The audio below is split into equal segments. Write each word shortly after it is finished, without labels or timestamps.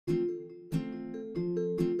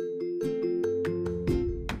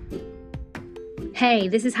Hey,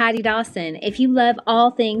 this is Heidi Dawson. If you love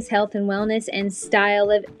all things health and wellness and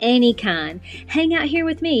style of any kind, hang out here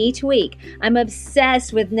with me each week. I'm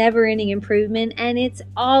obsessed with never-ending improvement, and it's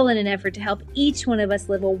all in an effort to help each one of us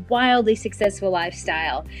live a wildly successful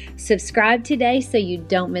lifestyle. Subscribe today so you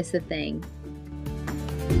don't miss a thing.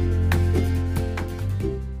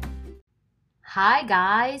 Hi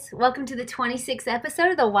guys, welcome to the 26th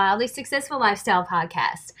episode of the Wildly Successful Lifestyle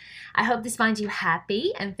Podcast. I hope this finds you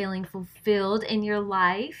happy and feeling fulfilled in your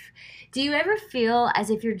life. Do you ever feel as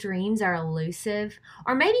if your dreams are elusive?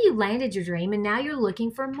 Or maybe you landed your dream and now you're looking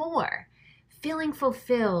for more? Feeling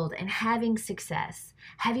fulfilled and having success.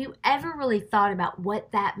 Have you ever really thought about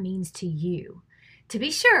what that means to you? To be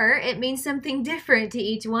sure, it means something different to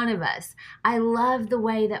each one of us. I love the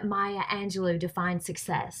way that Maya Angelou defined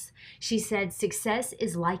success. She said, success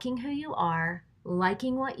is liking who you are,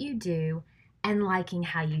 liking what you do, and liking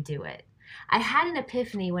how you do it. I had an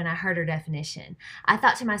epiphany when I heard her definition. I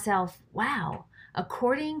thought to myself, wow,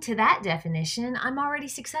 according to that definition, I'm already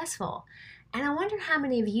successful. And I wonder how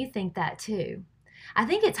many of you think that too. I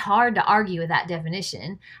think it's hard to argue with that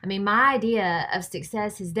definition. I mean, my idea of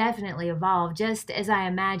success has definitely evolved just as I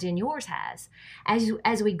imagine yours has.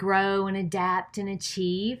 As we grow and adapt and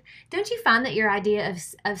achieve, don't you find that your idea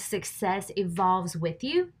of success evolves with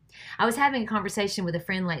you? I was having a conversation with a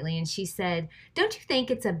friend lately and she said, don't you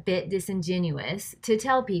think it's a bit disingenuous to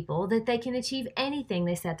tell people that they can achieve anything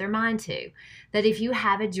they set their mind to? That if you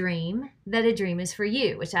have a dream, that a dream is for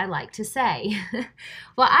you, which I like to say.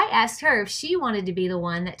 Well, I asked her if she wanted to be the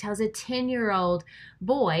one that tells a 10-year-old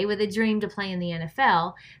boy with a dream to play in the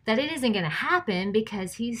NFL that it isn't going to happen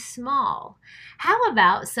because he's small. How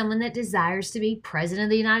about someone that desires to be president of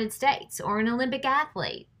the United States or an Olympic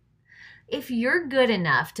athlete? If you're good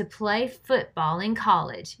enough to play football in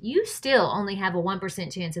college, you still only have a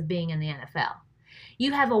 1% chance of being in the NFL.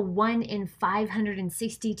 You have a 1 in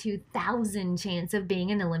 562,000 chance of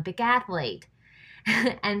being an Olympic athlete.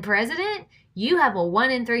 And president, you have a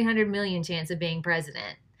 1 in 300 million chance of being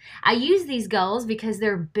president. I use these goals because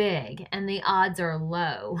they're big and the odds are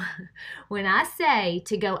low. When I say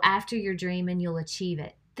to go after your dream and you'll achieve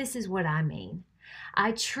it, this is what I mean.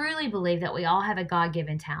 I truly believe that we all have a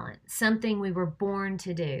God-given talent, something we were born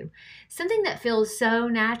to do, something that feels so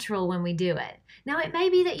natural when we do it. Now, it may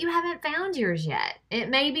be that you haven't found yours yet. It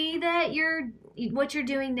may be that what you're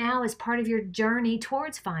doing now is part of your journey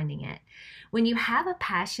towards finding it. When you have a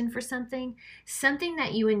passion for something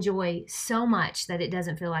that you enjoy so much that it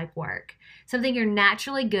doesn't feel like work, something you're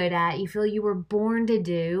naturally good at, you feel you were born to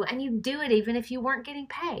do, and you do it even if you weren't getting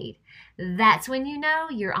paid, that's when you know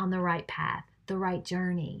you're on the right path. The right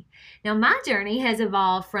journey. Now, my journey has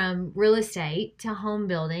evolved from real estate to home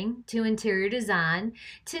building to interior design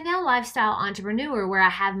to now lifestyle entrepreneur, where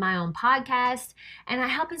I have my own podcast and I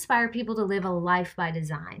help inspire people to live a life by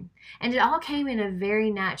design. And it all came in a very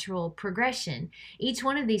natural progression. Each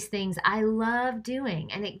one of these things I love doing,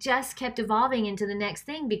 and it just kept evolving into the next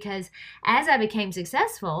thing because as I became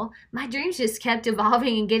successful, my dreams just kept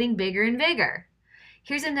evolving and getting bigger and bigger.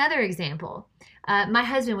 Here's another example. My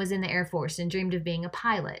husband was in the Air Force and dreamed of being a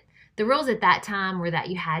pilot. The rules at that time were that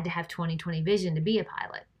you had to have 20/20 vision to be a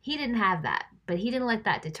pilot. He didn't have that, but he didn't let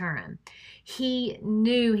that deter him. He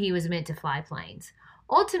knew he was meant to fly planes.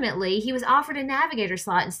 Ultimately, he was offered a navigator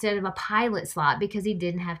slot instead of a pilot slot because he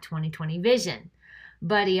didn't have 20/20 vision.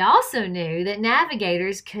 But he also knew that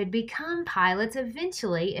navigators could become pilots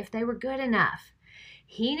eventually if they were good enough.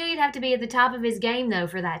 He knew he'd have to be at the top of his game, though,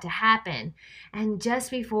 for that to happen. And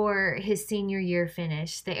just before his senior year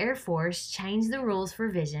finished, the Air Force changed the rules for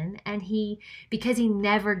vision, and because he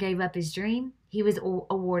never gave up his dream, he was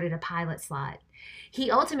awarded a pilot slot.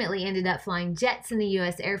 He ultimately ended up flying jets in the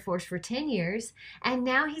U.S. Air Force for 10 years, and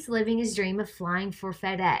now he's living his dream of flying for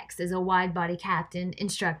FedEx as a wide-body captain,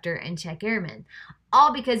 instructor, and check airman,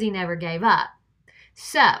 all because he never gave up.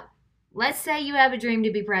 So, let's say you have a dream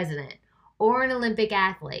to be president or an Olympic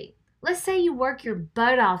athlete. Let's say you work your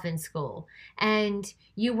butt off in school and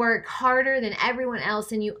you work harder than everyone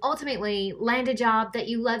else and you ultimately land a job that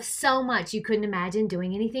you love so much you couldn't imagine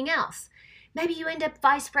doing anything else. Maybe you end up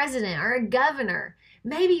vice president or a governor.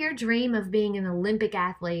 Maybe your dream of being an Olympic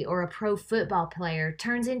athlete or a pro football player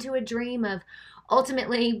turns into a dream of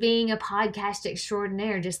ultimately being a podcast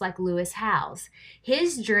extraordinaire, just like Lewis Howes.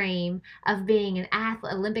 His dream of being an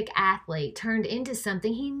Olympic athlete turned into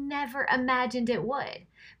something he never imagined it would,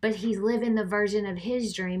 but he's living the version of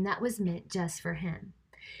his dream that was meant just for him.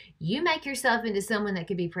 You make yourself into someone that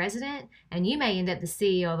could be president, and you may end up the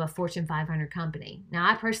CEO of a Fortune 500 company.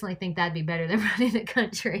 Now, I personally think that'd be better than running the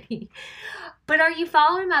country. But are you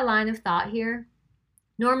following my line of thought here?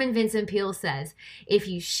 Norman Vincent Peale says, if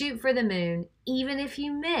you shoot for the moon, even if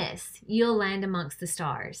you miss, you'll land amongst the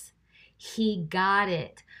stars. He got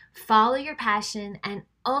it. Follow your passion and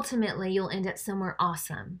ultimately you'll end up somewhere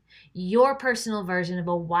awesome. Your personal version of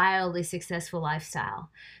a wildly successful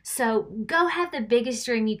lifestyle. So go have the biggest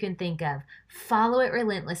dream you can think of. Follow it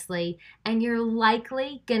relentlessly and you're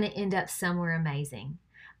likely going to end up somewhere amazing.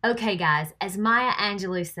 Okay, guys, as Maya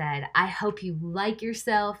Angelou said, I hope you like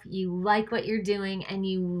yourself, you like what you're doing, and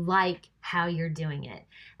you like how you're doing it.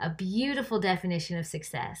 A beautiful definition of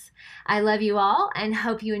success. I love you all and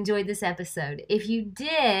hope you enjoyed this episode. If you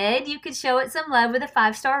did, you could show it some love with a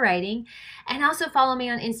 5-star rating. And also follow me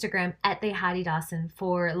on Instagram at the Heidi Dawson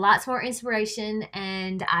for lots more inspiration,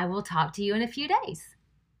 and I will talk to you in a few days.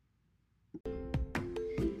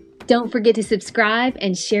 Don't forget to subscribe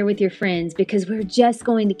and share with your friends because we're just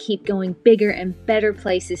going to keep going bigger and better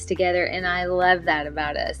places together, and I love that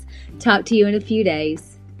about us. Talk to you in a few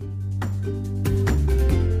days.